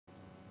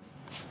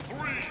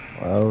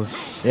Oh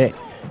shit.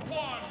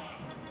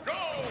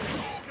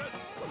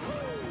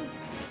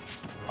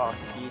 Oh,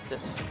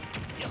 Jesus.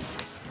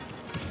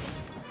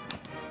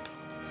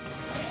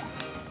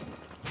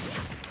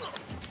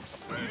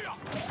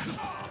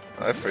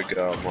 I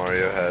forgot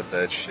Mario had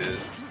that shit.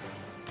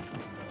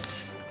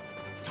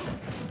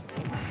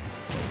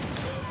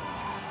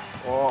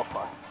 Oh,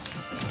 fuck.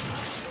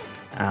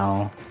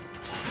 Ow.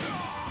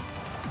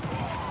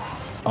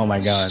 Oh my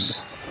god.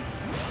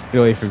 Get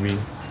away from me.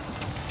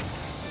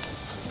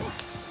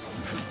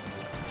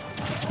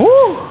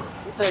 Woo!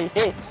 He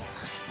hits.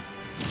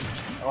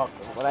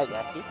 Okay, what I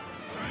got here?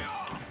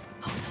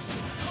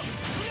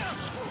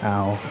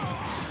 Ow.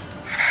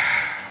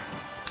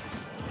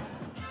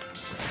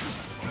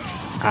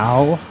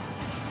 Ow.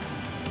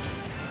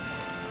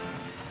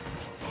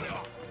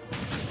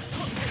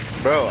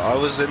 Bro, I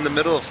was in the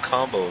middle of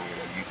comboing.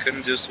 You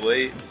couldn't just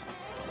wait.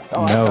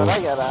 Oh, No. I thought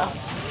I got out.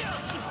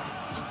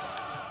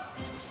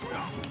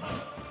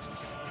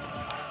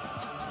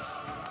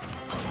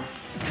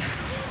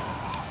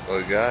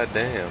 Oh god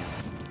damn.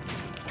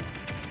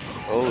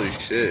 Holy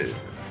shit.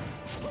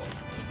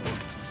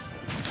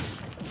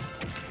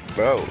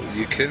 Bro,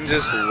 you couldn't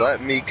just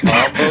let me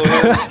combo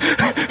him?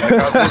 Like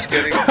I'm just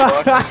getting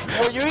fucked.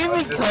 Were you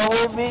even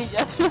calling me?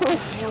 That's what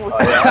you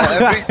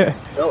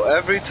were.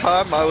 Every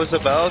time I was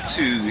about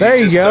to, There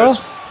he you just go.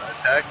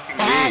 starts attacking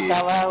me.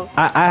 Hello.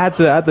 I had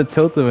to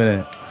tilt him in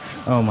it.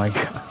 Oh my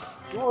god.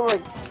 You were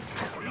like,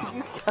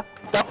 you got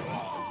that.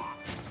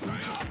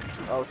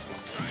 Oh,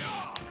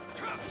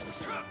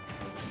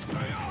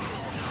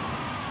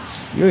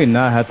 You would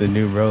not have to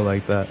new bro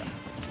like that.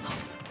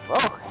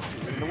 oh,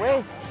 in the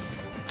way.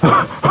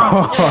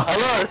 Oh,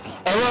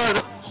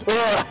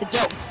 I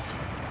jumped.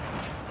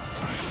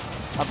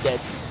 I'm dead.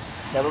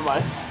 Never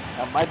mind.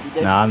 I might be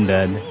dead. nah, I'm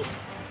dead.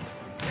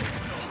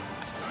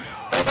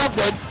 I'm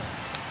dead.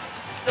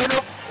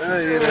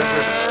 You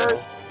never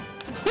know.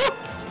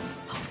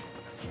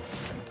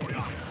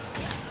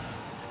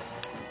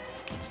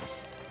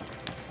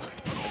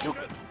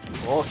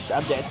 Oh, shit,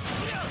 I'm dead.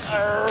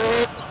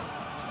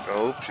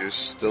 Nope, you're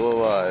still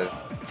alive.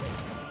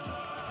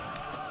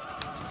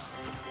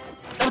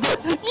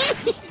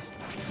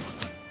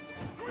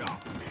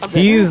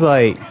 He's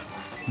like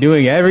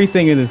doing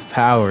everything in his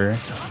power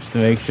to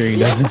make sure he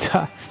doesn't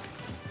die.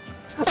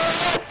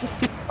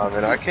 I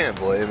mean, I can't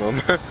blame him.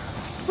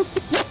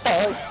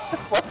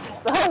 What?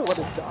 I want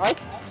to die.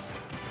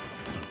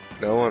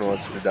 No one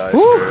wants to die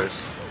Woo!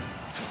 first.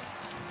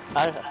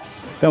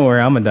 Don't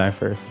worry, I'm gonna die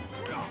first.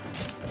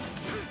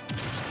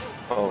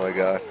 Oh my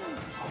god.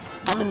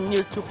 I'm in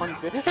near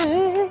 200.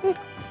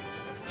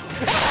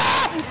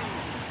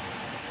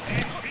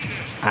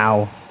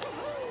 Ow.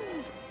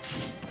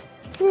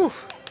 Whew.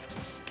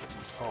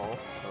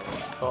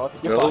 Oh,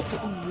 Nope.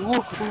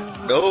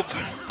 Nope.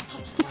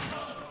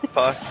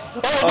 Fuck.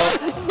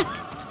 Oh.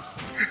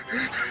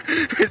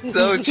 It's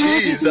so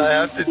cheese, I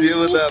have to deal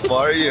with that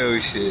Mario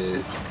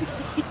shit.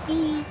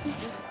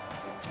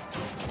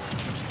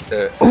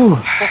 There. Ooh.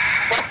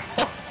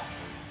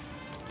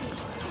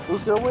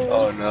 Who's gonna win?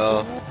 Oh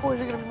no. Oh,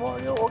 is it gonna be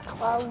Mario or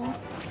Cloud?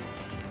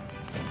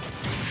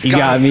 You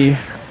got me.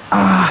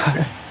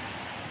 Ah.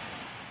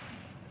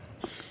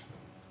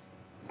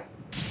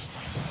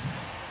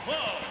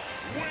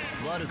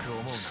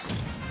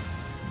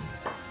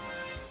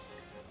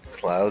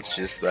 Cloud's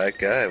just that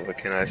guy, what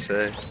can I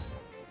say?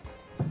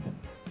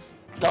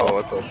 No. Oh,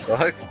 what the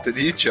fuck? Did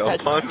he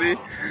jump on me?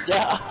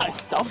 Yeah, I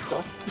stomped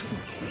him.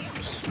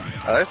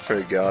 I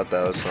forgot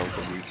that was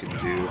something you can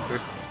do.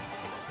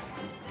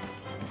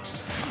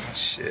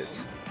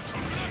 Shit.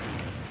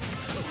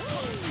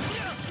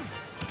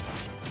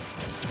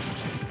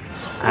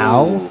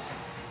 Ow. Ooh,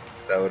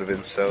 that would have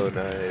been so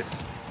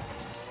nice.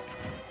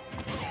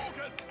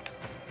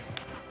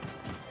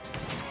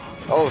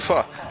 Oh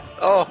fuck!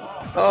 Oh!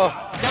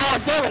 Oh!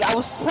 God damn it, I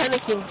was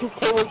panicking because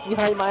they were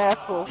behind my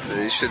asshole.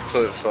 They should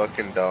put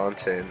fucking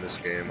Dante in this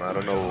game. I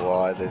don't know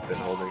why they've been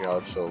holding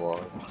out so long.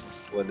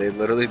 When they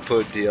literally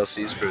put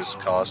DLCs for his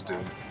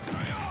costume.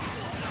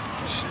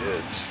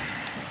 Shit.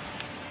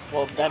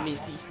 Well, that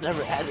means he's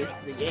never added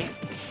to the game.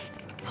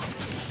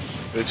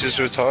 Which is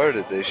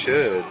retarded, they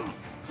should.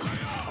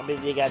 I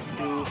mean, they got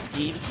new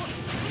Demon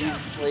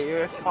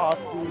Slayer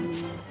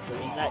costumes, so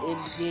he's not in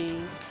the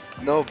game.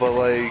 No, but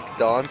like,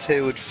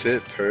 Dante would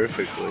fit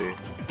perfectly.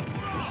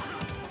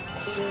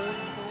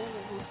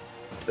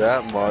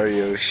 That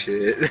Mario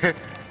shit.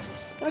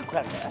 I'm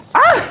grab your ass.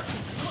 Ah!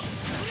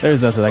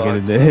 There's nothing I could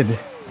have did.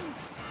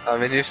 I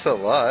mean, you're still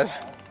alive.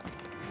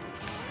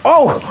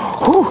 Oh!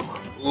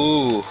 Whew.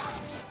 Ooh.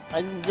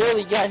 I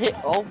nearly got hit.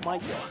 Oh my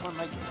god. Oh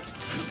my god.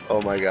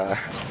 Oh my god.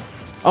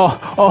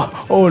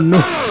 Oh no.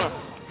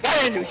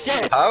 That ain't no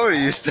shit. How are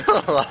you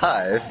still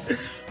alive?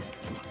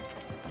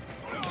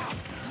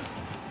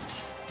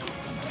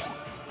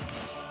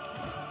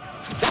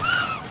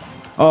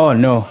 Oh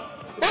no.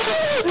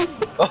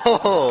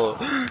 Oh!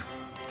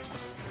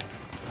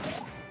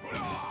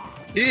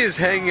 He is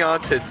hanging on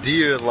to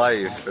dear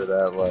life for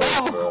that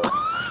life, bro.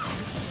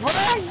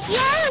 What?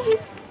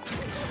 Yeah.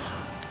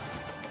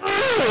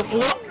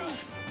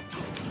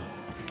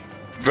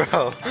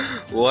 Bro,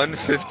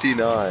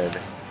 159.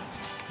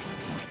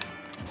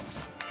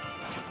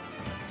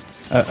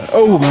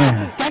 Oh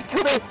man.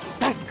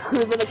 That could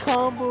have been a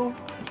combo.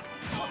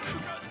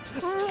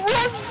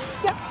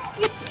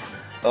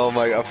 Oh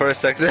my god, for a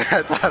second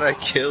I thought I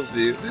killed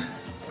you.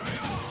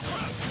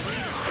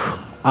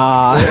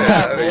 Ah.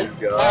 There we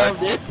go.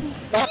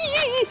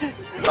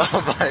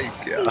 Oh my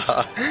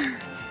god.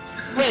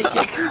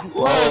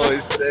 Whoa,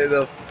 stay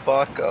the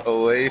fuck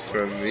away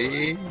from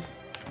me.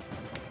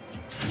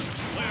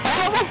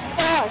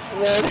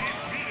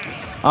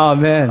 Oh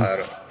man. I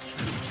don't.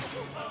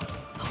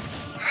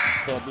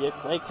 Gonna be a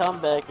great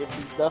comeback if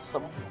he does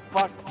some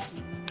fuck.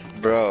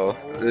 Bro,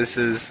 this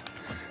is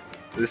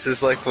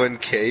like when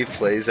K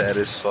plays at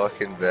his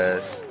fucking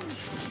best.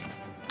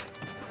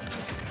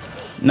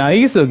 Nah,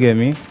 you can still get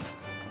me.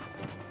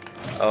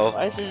 Oh,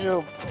 Why should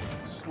you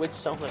switch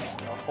something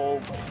a whole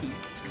piece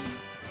to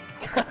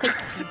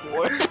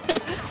keyboard?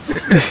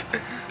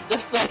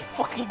 Just like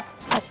fucking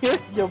I hear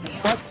your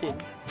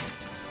buttons.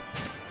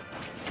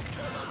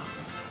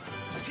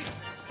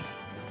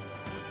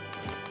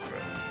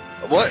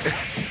 what?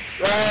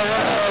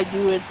 I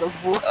knew it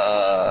before.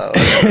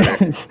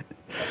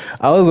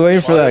 I was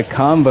waiting for that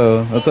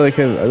combo. That's why I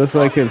kept. That's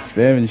why I kept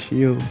spamming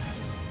shield.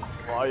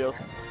 Mario's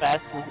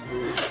fastest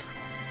move.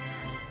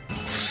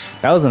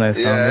 That was a nice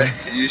Yeah,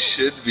 combo. you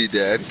should be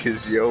dead,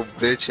 cause yo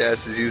bitch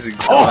ass is using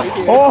Oh,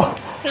 time.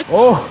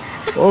 oh,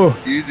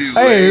 oh. You do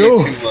Hey, way yo.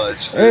 too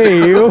much. for Hey,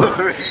 no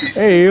yo.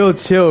 reason. Hey, yo,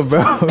 chill,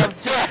 bro.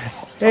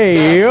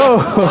 Hey, yo.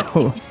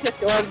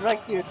 Going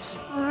right here.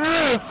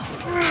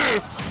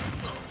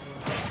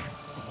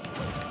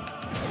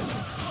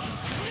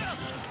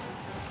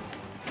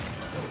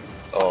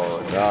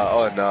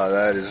 Oh no,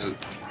 that is.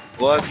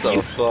 What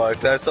the fuck?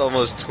 That's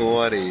almost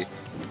 20.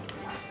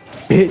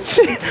 Bitch.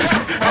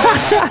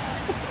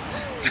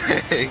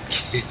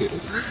 Thank you.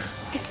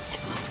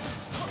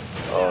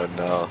 Oh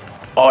no.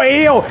 Oh,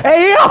 hey, yo.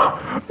 Hey, yo.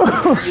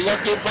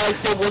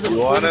 You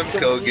want him?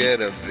 Go get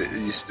him,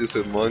 you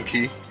stupid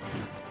monkey.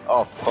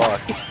 Oh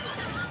fuck.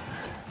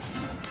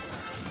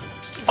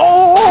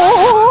 Oh!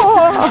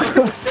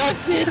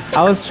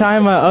 I was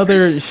trying my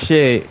other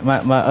shit. My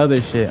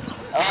other shit.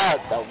 Ah,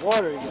 the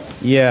water gun.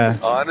 Yeah.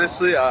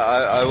 Honestly,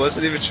 I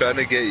wasn't even trying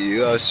to get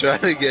you. I was trying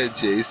to get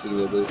Jason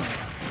with it.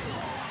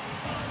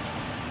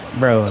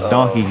 Bro,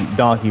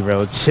 donkey,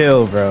 bro.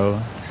 Chill,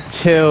 bro.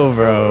 Chill,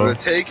 bro.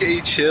 Take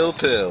a chill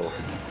pill.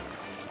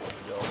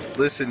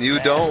 Listen, you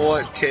don't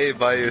want K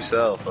by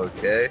yourself,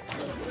 okay?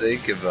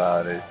 Think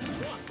about it.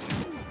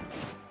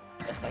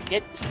 If I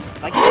get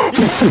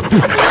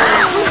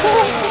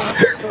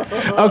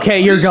Okay,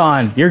 you're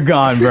gone. You're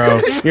gone, bro.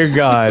 You're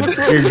gone.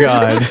 You're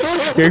gone.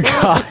 You're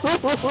gone.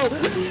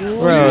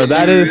 Bro,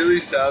 that you is. really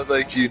sound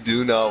like you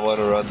do not want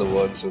to run the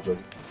ones with him.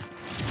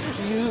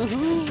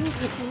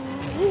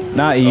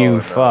 Not you, Oh,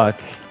 no. fuck.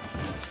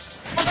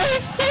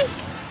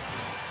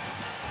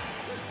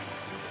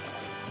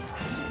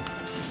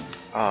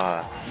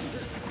 Ah.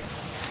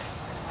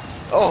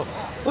 Oh,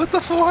 what the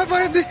fuck? Why am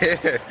I in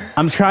there?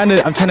 I'm trying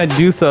to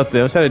do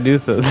something. I'm trying to do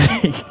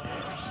something.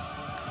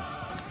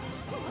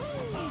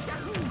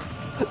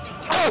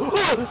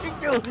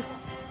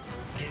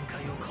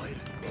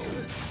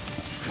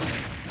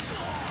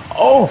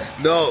 Oh!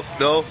 No.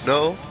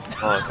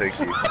 Oh, thank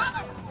you.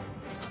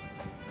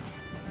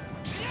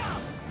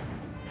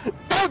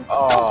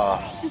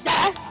 Oh.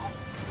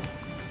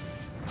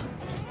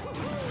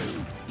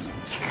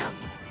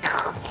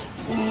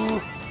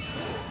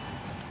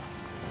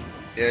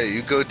 Yeah,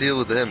 you go deal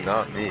with him,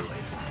 not me.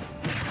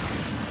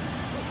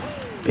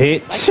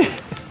 Bitch.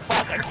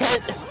 fuck, I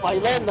can't. If I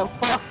land the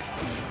fuck.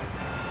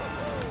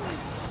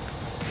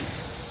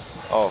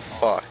 Oh,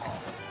 fuck.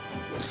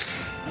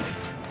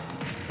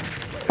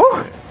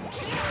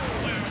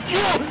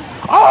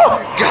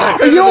 Oh! Got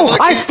rid of Yo, the monkey.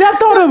 I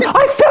stepped on him!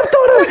 I stepped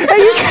on him! And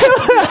you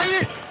killed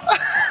him!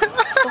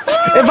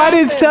 If I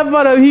didn't step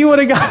on him, he would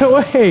have got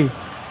away.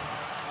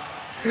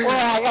 Well,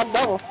 I got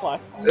double fuck.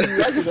 You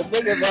need a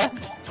bigger man.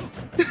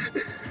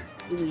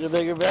 You need a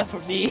bigger man for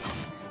me.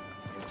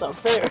 It's not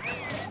fair.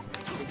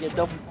 You get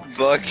double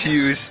Fuck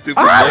you, stupid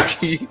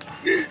monkey.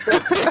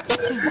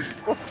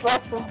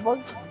 fuck the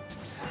monkey.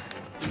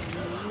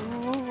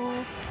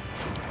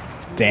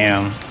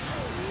 Damn.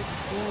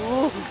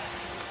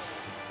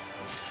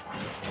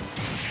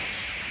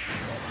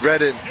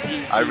 Read it.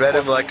 I read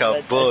him like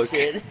a book.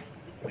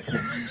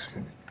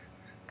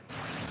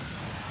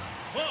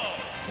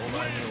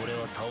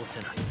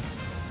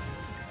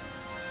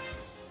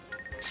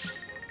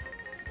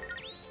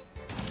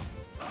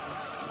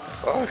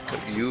 Fuck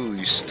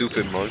you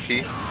stupid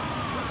monkey.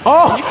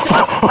 Oh!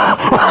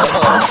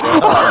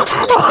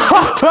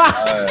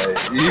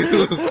 Alright,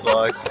 you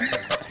fuck.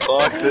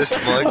 Fuck this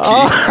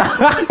monkey.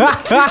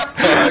 Fuck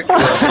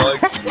the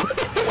monkey.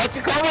 What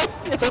you call it?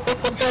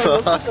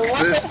 Fuck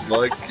this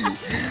monkey.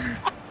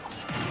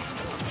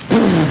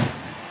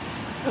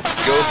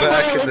 Go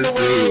back in the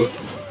zoo.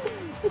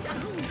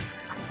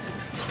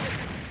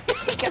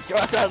 Get your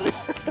ass out of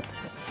there.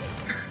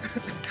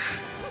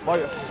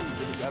 Mario. You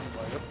grab it,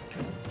 Mario.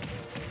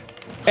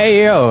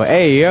 Hey yo,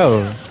 hey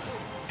yo.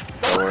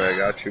 Don't worry, I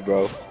got you,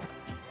 bro.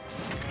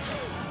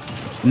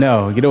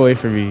 No, get away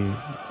from me.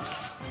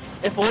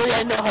 If only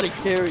I know how to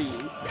carry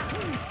you.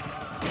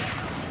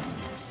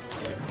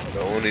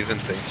 Don't even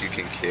think you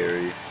can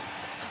carry.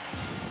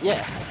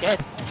 Yeah, I can.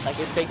 I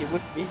can take it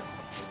with me.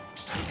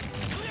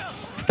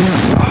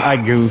 I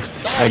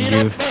goofed. Oh, I you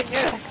don't goofed. take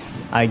it.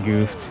 I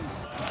goofed.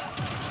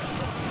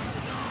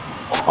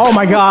 Oh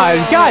my god!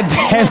 God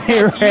damn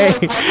it, Ray!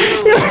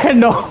 You had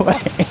no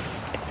way.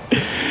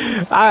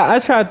 I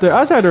tried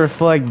to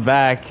reflect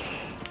back.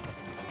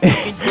 You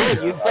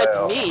did. You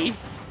flipped me.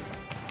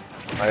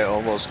 I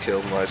almost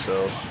killed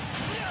myself.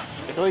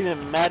 It don't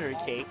even matter,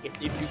 Cake.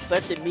 If you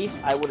flipped at me,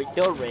 I would have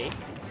killed Ray.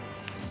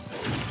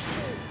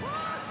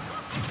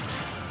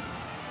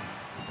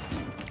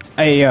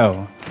 Hey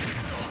yo.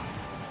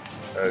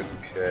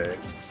 Okay.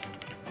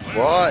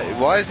 Why?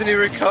 Why isn't he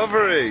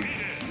recovering?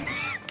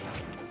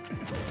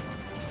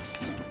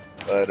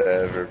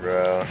 Whatever,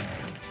 bro.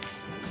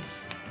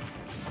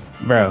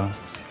 Bro.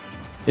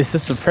 It's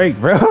just a prank,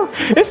 bro.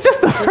 It's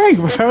just a prank,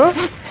 bro.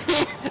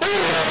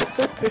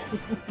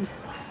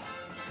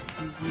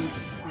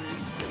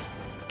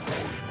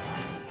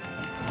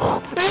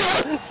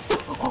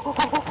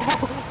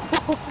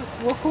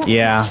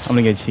 Yeah, I'm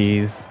gonna get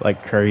cheese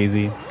like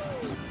crazy.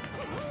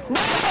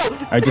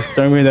 I just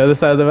throw me to the other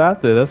side of the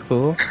map there. That's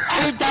cool.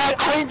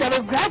 I ain't done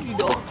a grab you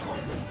though.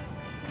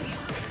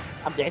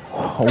 I'm dead.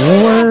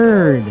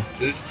 Word.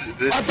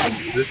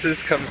 This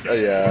is comes.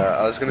 Yeah,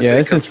 I was gonna say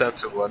it comes down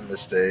to one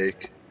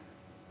mistake.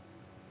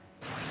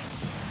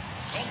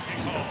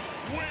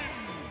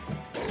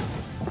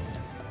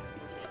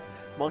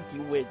 Monkey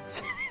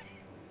wins.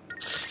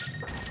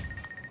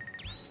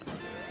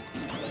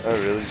 I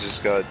really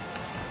just got,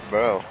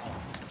 bro.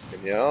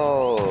 Can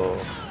y'all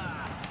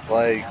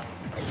like?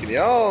 Can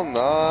y'all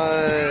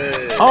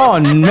not? Oh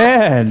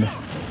man!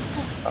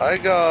 I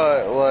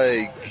got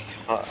like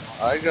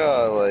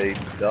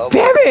double.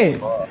 Damn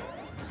it!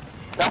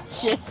 That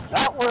shit,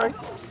 that worked.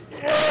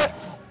 Yeah.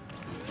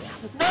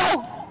 No!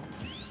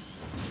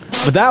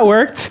 But that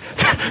worked.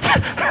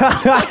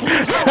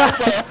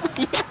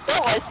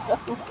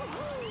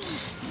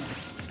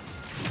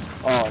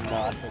 Oh no,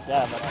 I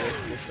forgot about this.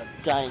 It's a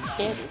giant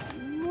cannon.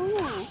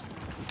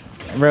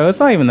 Bro, it's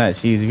not even that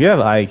cheesy. If you have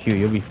IQ,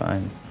 you'll be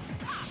fine.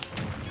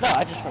 No,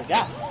 I just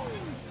forgot.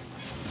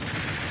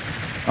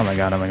 Oh my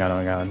god, oh my god, oh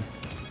my god.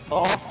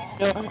 Oh,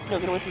 no,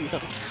 get away from me.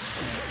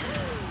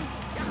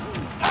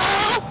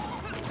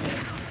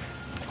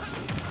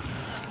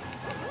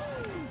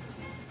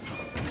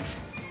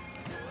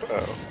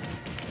 Oh.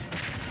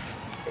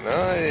 Can I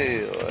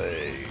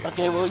like?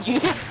 Okay, well you.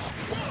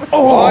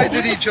 Oh! Why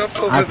did he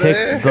jump over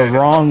there? I picked the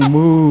wrong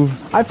move.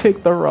 I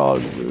picked the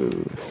wrong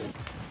move.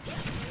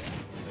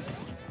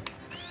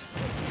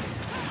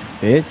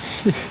 Bitch.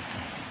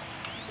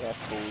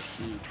 That's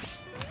bullshit.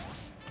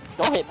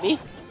 Don't hit me.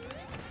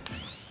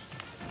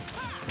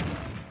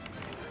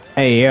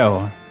 Hey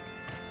yo.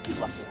 You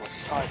lucky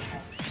one.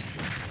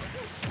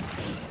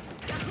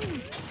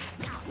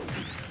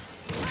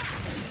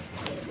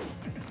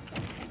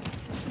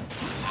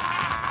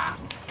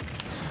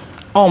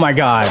 Oh my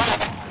god.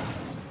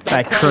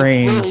 That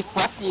crane. Really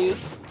fucked you.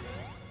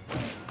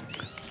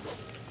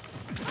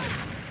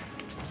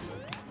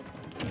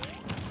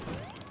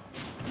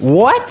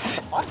 What?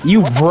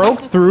 You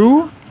broke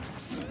through?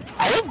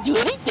 I didn't do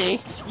anything.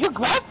 You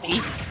grabbed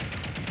me.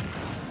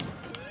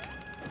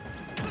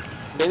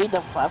 Maybe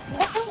the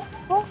platform?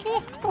 Okay, I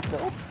don't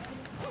know.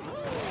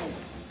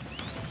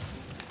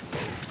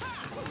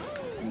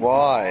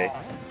 Why?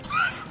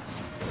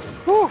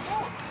 Whew.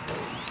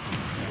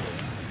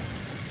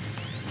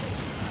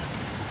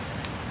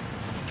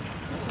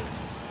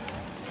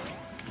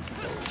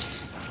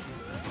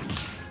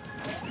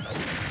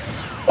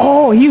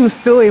 Oh, he was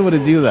still able to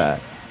do that.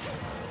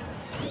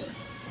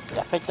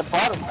 I picked the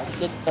bottom. I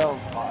did the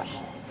gosh.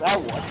 That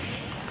one.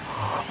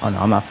 Oh no,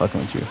 I'm not fucking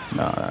with you.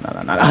 No, no, no,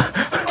 no, no.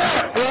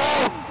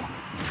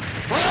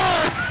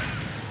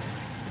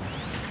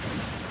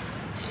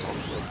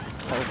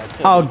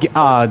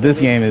 Oh, this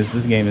game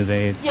is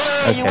AIDS. Yeah,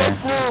 Okay. you went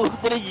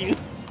through, didn't you?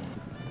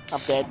 I'm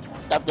dead.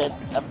 I'm dead.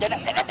 I'm dead.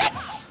 I'm dead. I'm dead.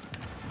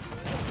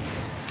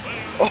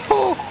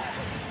 Oh!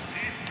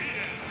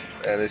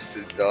 Managed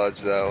to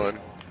dodge that one.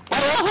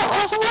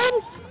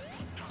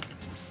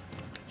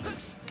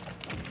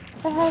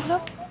 I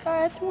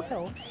had 2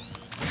 health.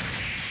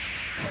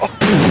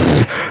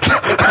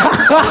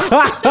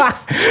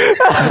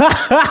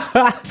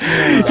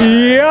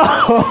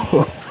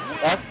 Yo!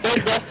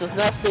 That's just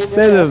not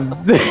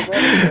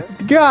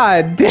saving.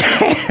 God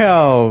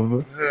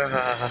damn!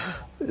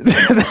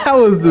 That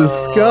was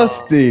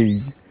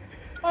disgusting.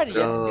 Why do you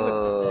have to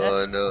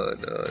do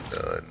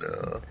it? No.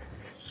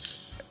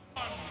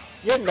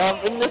 You're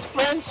not in this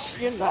French.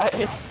 You're not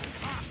in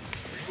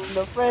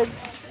the French.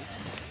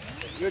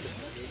 You're the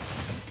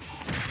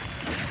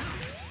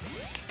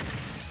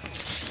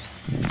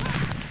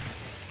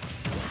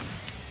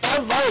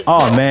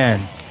Oh man.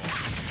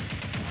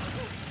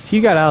 He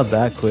got out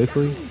that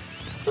quickly.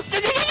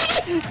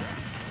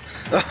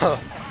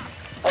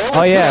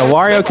 Oh yeah,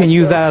 Wario can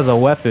use that as a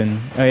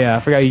weapon. Oh yeah, I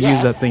forgot you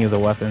use that thing as a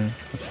weapon.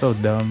 That's so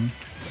dumb.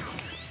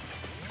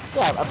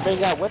 Yeah, I'm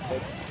bringing out weapon.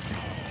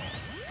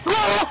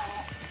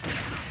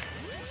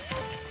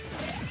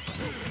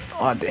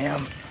 Oh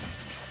damn.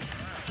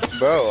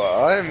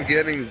 Bro, I'm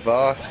getting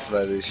boxed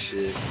by this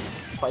shit.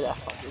 By that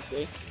fucking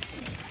thing.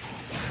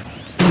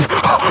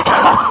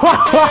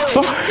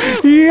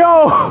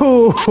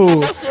 Yo!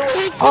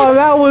 Oh,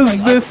 that was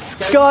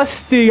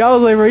disgusting. I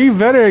was like, bro, you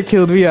better have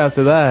killed me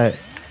after that.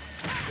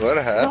 What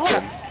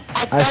happened?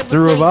 I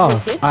threw him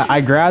out.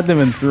 I grabbed him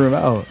and threw him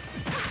out.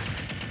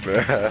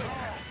 Bruh.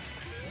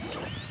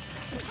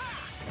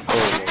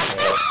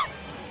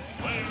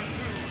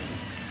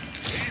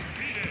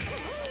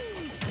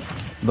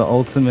 The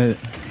ultimate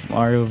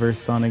Mario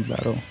vs Sonic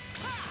battle.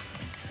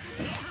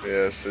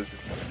 Yes,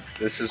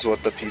 this is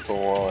what the people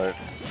want.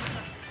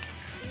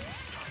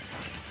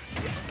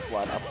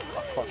 What a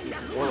fucking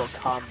Mortal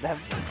Kombat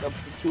of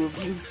the two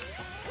of you.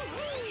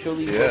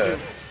 Surely Yeah.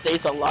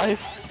 stays alive.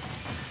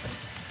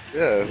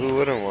 Yeah, who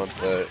wouldn't want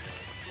that?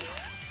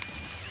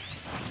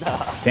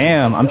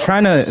 Damn, I'm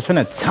trying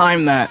to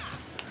time that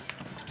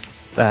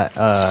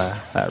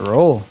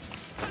roll.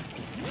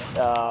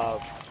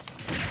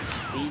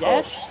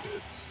 B-dash?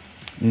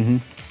 Mm-hmm.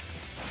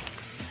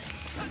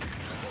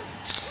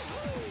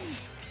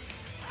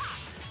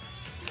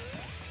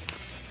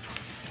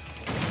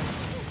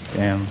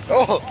 Damn.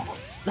 Oh!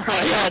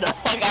 Oh yeah, no,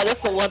 that's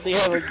the one thing I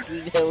ever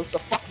did. It was the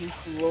fucking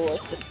floor.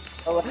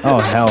 Oh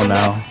hell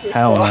no.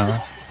 Hell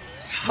no.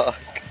 Fuck.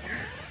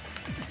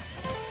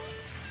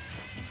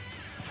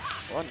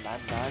 Oh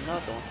no,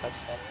 don't touch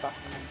that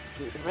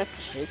fucking rip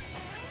shit.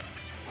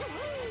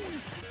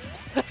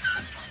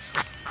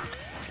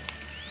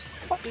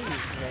 Fucking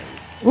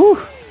great.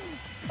 Woo!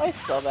 I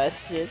saw that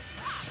shit.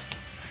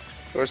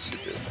 Of course you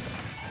did.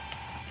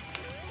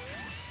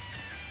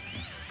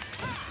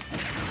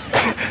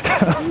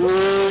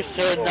 You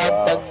should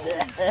not done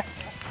that.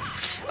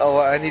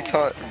 Oh, any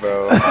time,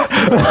 bro.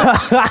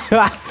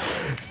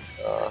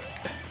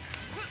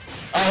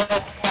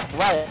 Oh,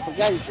 right, I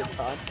forgot you did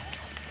taunt.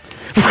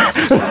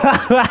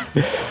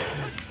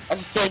 I'm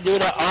just gonna do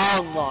the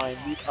online.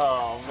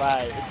 Oh,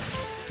 right.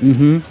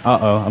 Mm-hmm.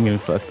 Uh-oh, I'm getting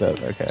fucked up.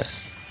 Okay.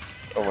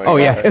 Oh my Oh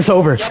god. yeah, it's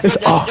over. It's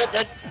oh.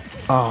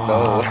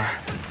 No.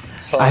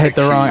 I hit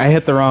the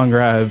wrong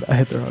grab. I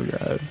hit the wrong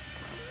grab.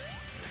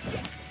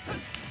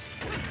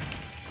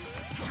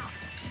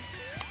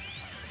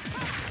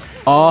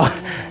 Oh,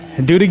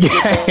 do it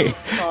again.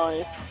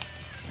 Oh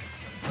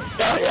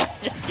yeah,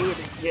 just do it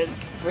again.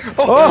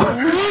 Oh.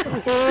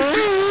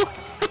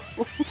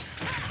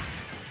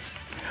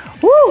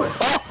 Woo!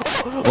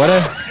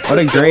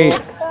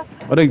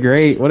 What a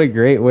great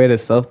way to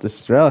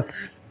self-destruct.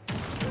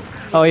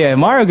 Oh yeah,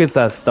 Mario gets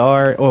that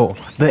star. Oh,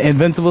 the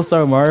invincible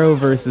star Mario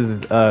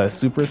versus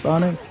Super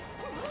Sonic.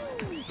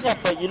 Yeah,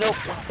 but you know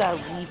what's that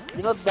leaf?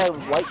 You know that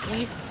white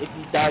leaf? If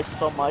you die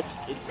so much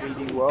in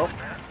 3D world,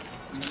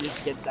 you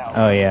just get that one.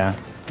 Oh yeah.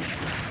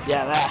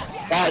 Yeah,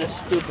 that is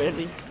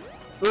stupid.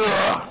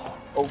 Ugh,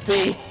 OP.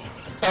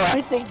 So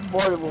I think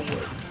Mortal wins.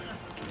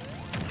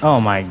 Oh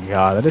my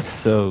god, that is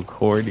so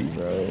corny,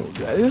 bro.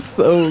 That is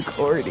so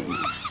corny.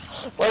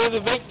 Why did we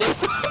make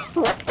this?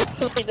 Why did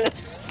we make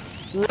this?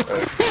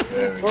 Okay,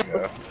 there we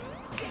go.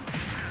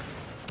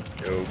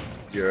 Yo,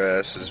 your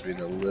ass has been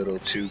a little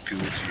too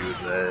goofy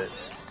with that.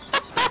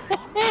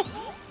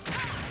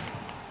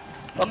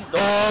 I'm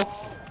done.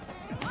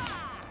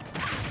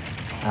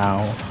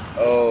 Ow.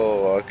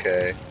 Oh,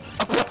 okay.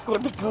 I'm not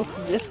going to go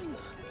for this.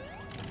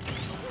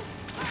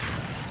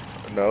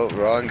 No,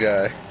 wrong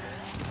guy.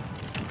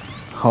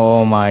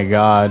 Oh my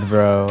god,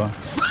 bro.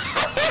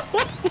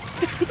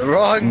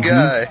 Wrong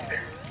guy.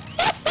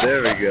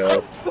 There we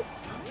go.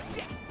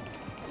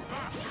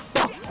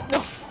 No,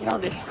 get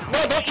on this. No,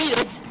 don't eat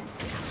it.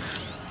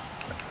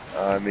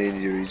 I mean,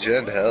 you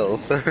regen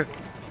health.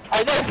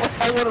 I know, but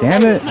I wanna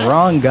Damn it,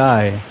 wrong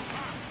guy.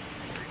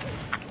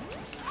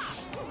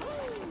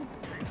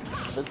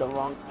 That's the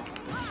wrong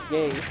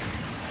game.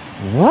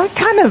 What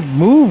kind of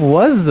move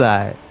was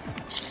that?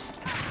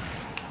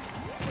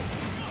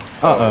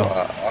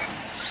 Uh-oh.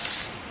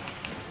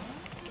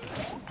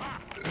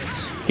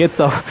 Get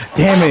the...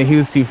 Damn it, he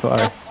was too far.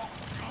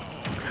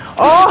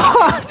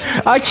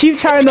 Oh! I keep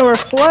trying to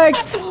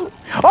reflect!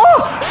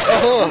 Oh!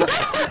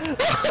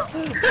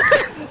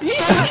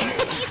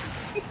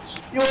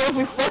 You wanna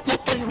be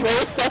fucking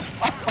raised up?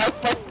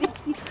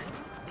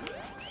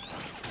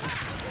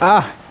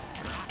 Ah!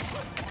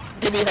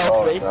 Give me help,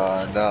 Oh, mate.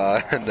 nah.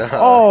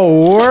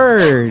 Oh,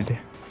 word! Get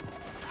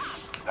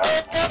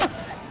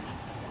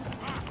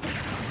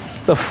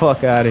the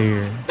fuck out of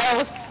here. That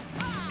was...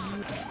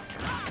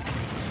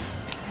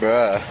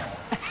 Bruh.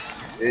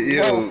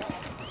 You...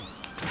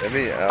 Let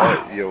me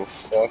out your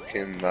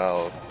fucking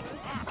mouth.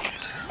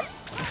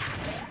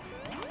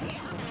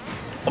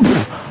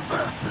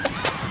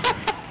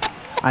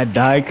 I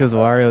died because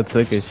Wario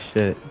took his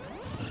shit.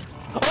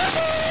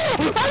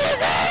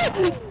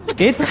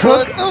 What the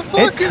fuck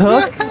is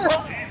that?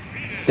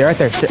 Stay right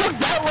there. Stay.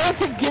 That long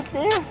to get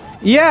there?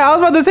 Yeah, I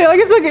was about to say, like,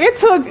 it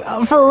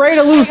took for Ray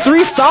to lose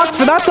 3 stocks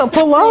for that to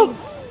pull up.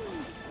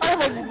 I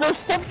was like, there's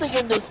something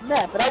in this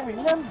map, and I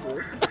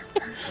remember.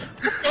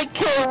 It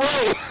came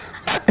away.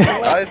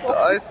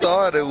 I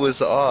thought it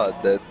was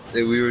odd that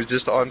we were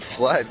just on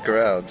flat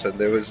grounds and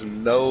there was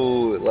no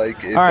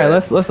like. All right,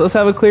 let's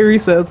have a clear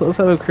reset. Let's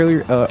have a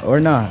clear or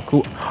not.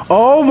 Cool.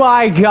 Oh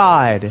my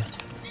god.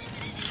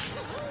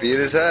 Beat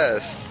his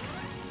ass.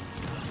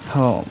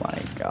 Oh my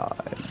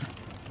god.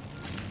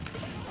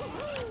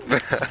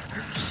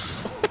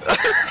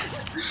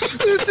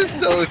 This is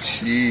so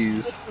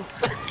cheese.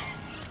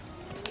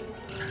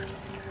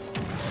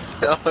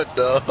 Oh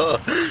no.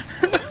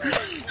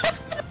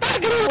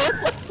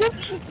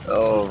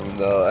 Oh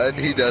no, and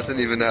he doesn't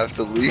even have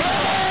to leave.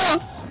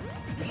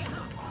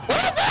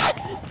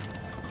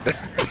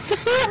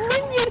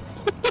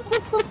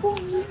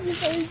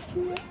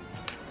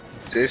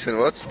 Jason,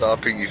 what's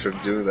stopping you from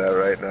doing that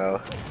right now?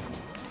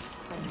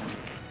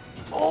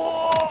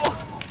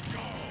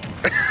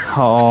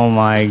 Oh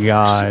my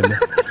god.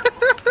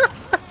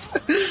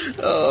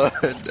 Oh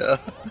no.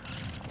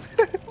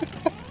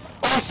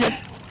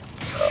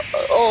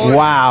 Oh,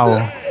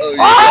 Wow.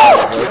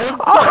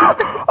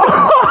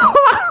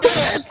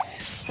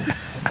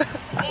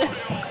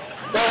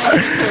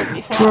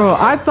 Bro,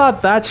 I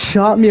thought that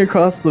shot me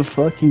across the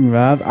fucking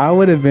map. I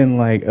would have been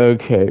like,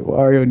 okay,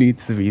 Wario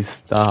needs to be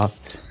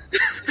stopped.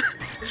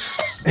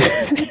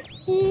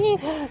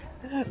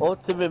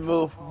 Ultimate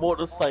move,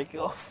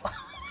 motorcycle.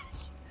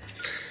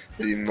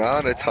 The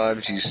amount of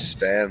times you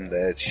spam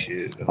that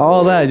shit.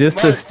 All that just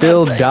to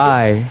still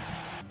die.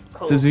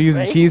 Since we use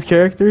the cheese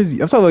characters? I'm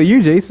talking about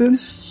you, Jason.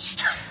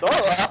 Sora?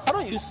 I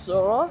don't use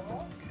Sora.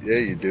 Yeah,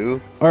 you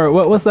do. Or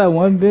what's that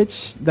one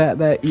bitch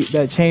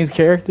that changed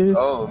characters?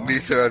 Oh,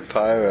 Mithra and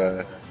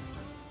Pyra.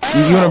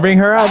 You wanna bring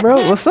her out, bro?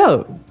 What's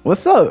up?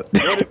 What's up?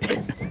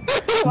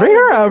 Bring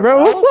her out, bro.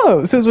 What's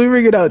up? Since we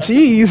bringing out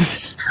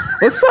cheese,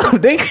 what's up,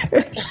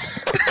 nigga?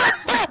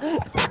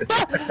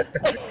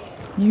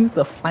 Use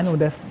the final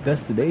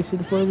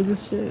destination for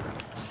this shit.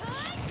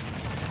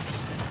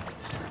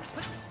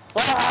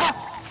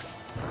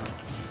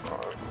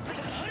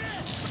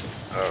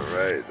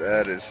 Alright,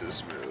 that is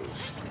his move.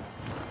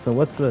 So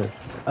what's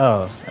this?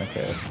 Oh,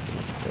 okay.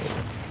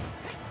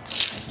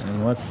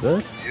 And what's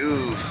this?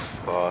 You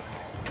fuck.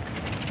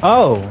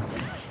 Oh,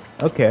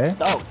 okay.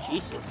 Oh,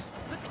 Jesus.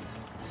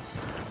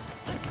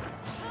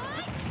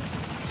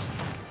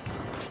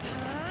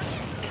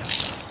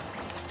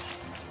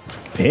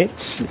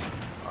 Bitch.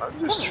 I'm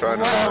just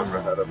trying to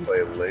remember how to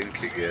play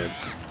Link again.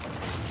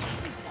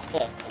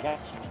 Yeah, I got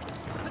you.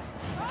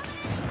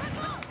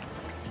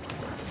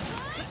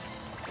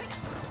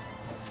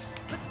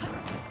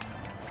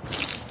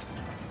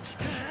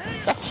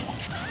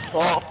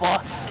 Oh,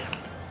 fuck.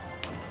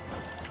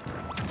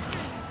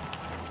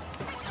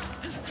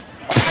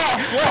 Oh,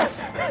 yes!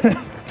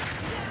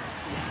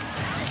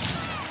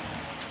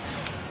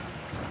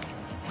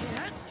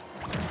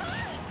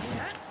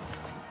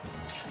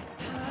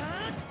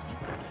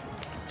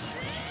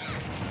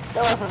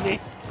 That wasn't me.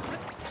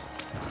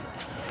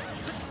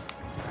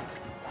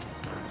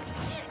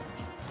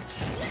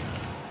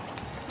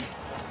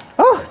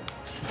 Oh!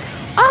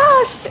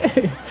 Ah,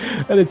 shit!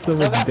 That did so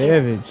much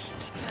damage.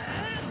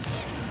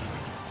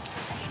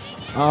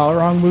 Oh,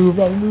 wrong move,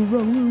 wrong move,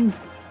 wrong move.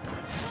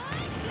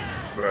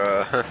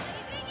 Bruh.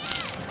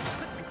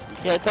 You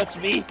can't touch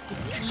me.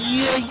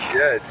 Yeah.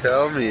 Yeah,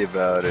 tell me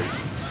about it.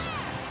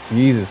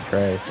 Jesus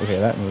Christ. Okay,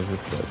 that move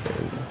is so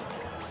crazy.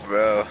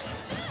 Bro.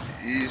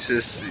 He's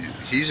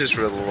just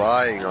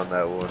relying on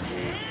that one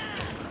move.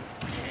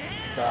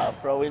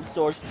 Throwing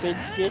sword spin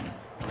shit.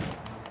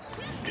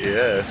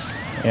 Yes.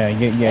 Yeah,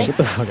 get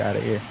the fuck out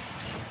of here.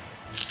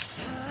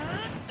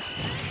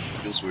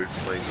 Feels weird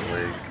playing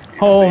Link.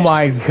 Oh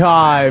my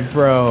god,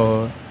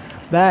 bro.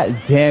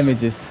 That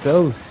damage is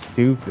so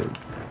stupid.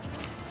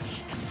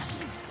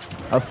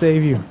 I'll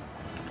save you.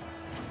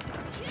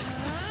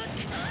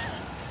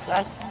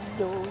 That's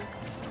no.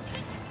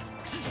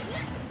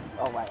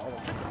 Alright,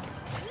 alright.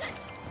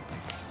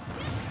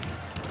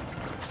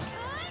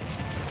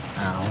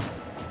 Ow.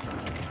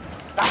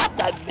 Ah,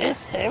 I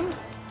miss him.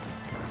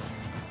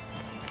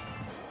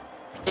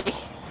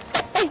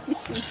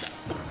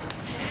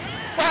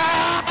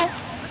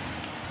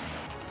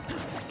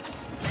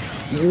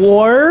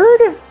 Word?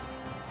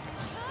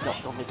 No,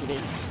 don't make it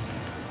in.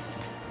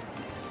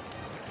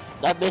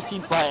 That makes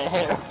you by a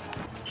hair.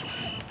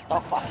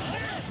 Oh, fuck.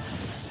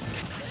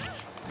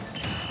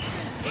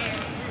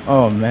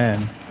 Oh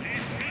man.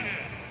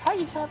 How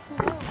you have to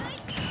know?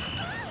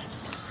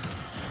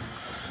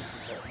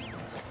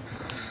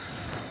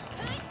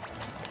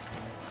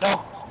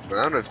 No. The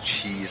amount of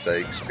cheese I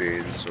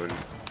experience when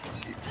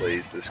he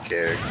plays this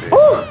character.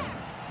 Oh!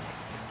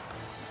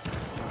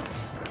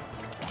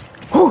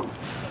 Oh!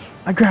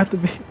 I grabbed the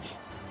bitch.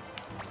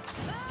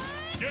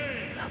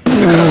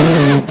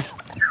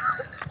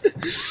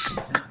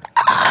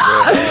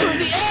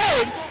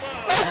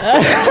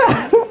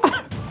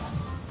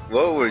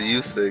 What were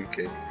you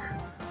thinking?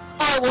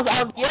 I was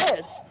on the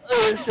edge.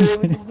 pretty sure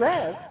we can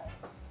grab.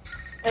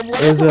 And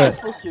what Is am I a-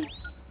 supposed to?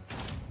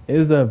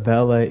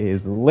 Isabella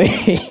is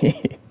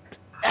late.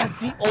 That's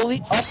the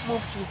only up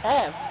move she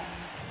has.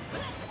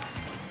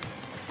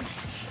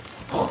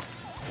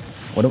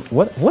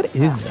 What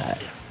is that?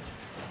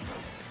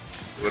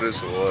 What is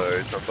what?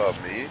 It's not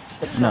about me?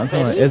 No, I'm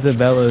talking about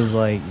Isabella's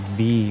like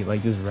B,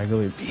 like just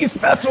regular B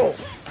special.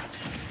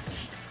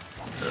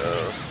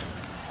 No.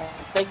 I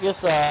think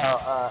it's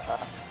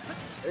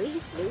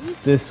maybe?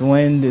 This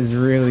wind is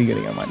really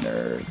getting on my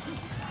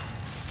nerves.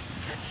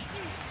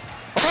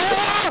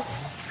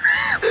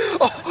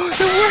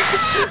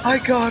 Oh, I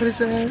got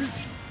his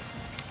ass.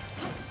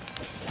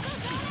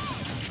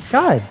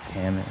 God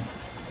damn it.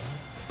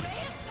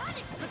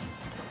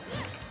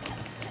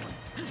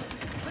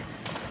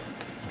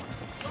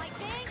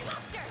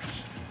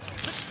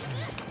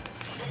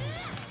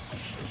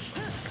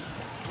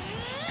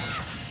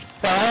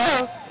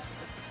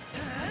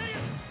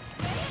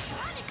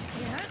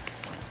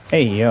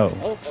 Hey yo.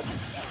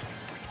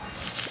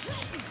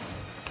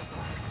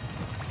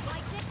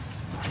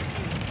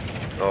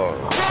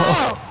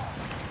 Oh.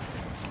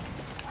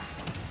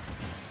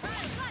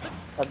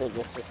 I think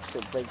it's just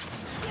too big.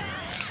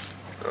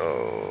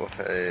 Oh,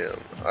 hey.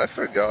 I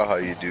forgot how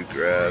you do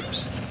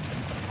grabs.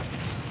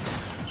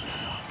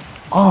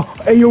 Oh,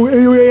 hey yo,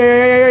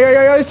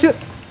 shit.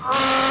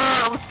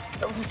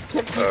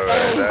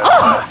 Alright,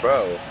 that.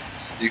 Bro.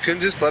 You can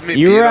just let me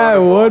beat You're at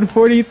on him.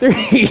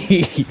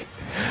 143.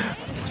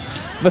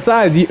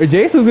 Besides,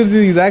 Jason's gonna do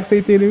the exact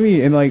same thing to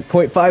me in like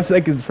 0.5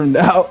 seconds from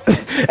now.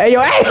 Hey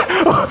yo, hey!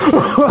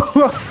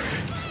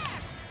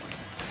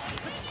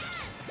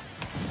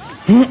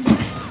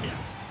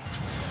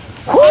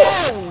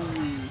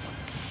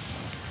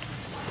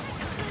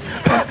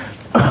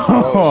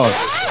 Oh,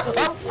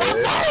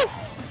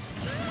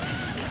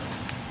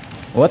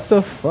 What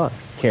the fuck,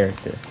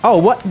 character? Oh,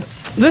 what?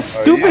 This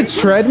Are stupid you-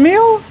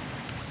 treadmill?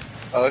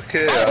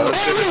 okay, I was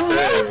gonna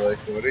say, like,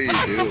 what are you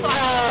doing?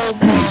 Oh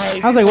my!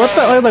 I was like, what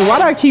the? I was like, why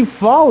do I keep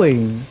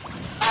falling?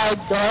 I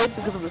died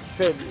because of the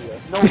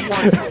trivia. No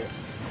wonder.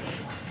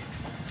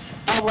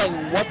 I'm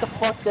like, what the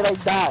fuck did I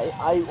die?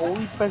 I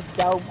only pressed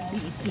down B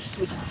to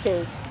switch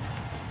character.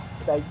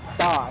 I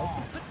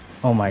died.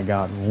 Oh my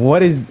god,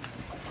 what is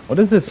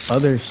this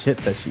other shit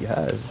that she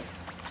has?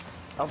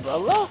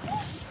 Umbrella?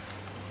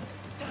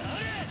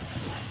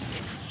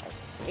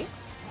 Okay.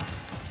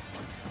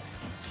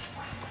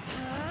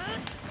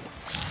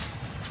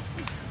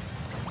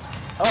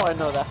 Oh, I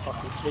know that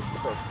fucking shit.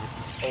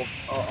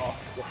 Oh,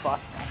 you're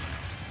fucked.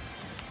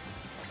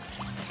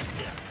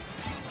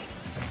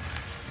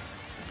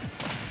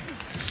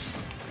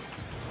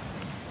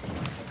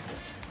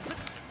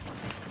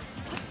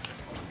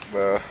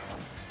 Bro.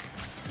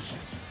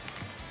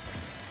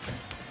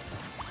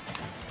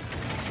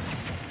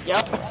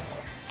 Yep.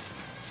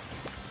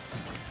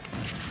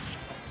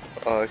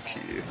 Fuck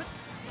you.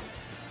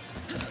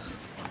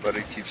 But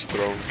he keeps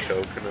throwing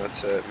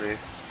coconuts at me.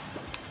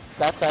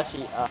 That's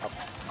actually a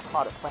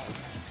pot of plant.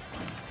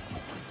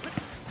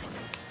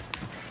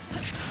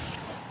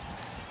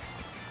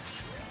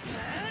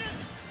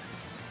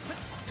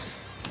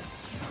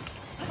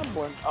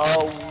 Someone.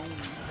 Oh.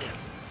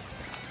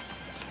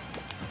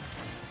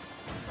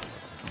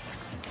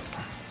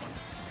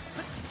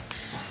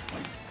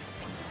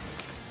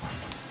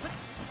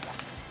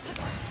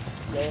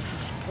 Yeah.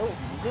 Oh,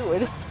 you do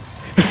it.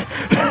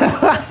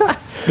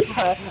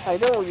 I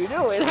know what you're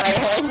doing.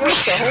 I knew it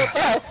the whole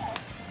time.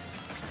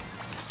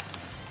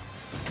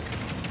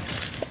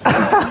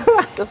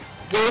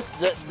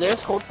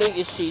 This whole thing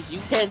is cheese. You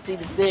can't see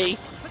the thing.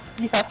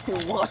 You have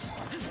to watch.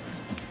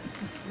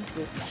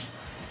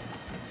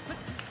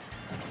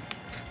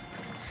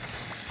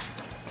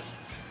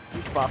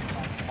 He's fucked.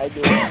 I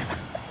do it.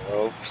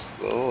 Oh,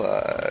 still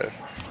alive.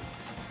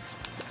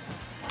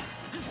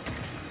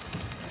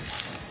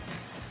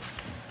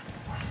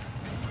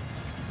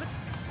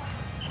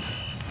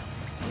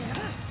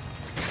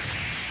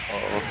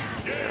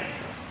 Oh, damn.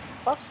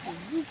 Fuck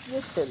you,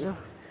 just kidding.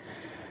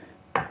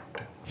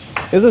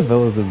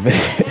 Isabella's a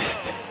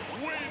beast.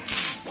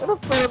 What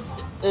the fuck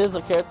is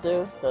a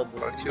character that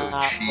does Fuck your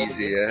not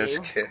cheesy ass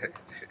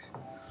character.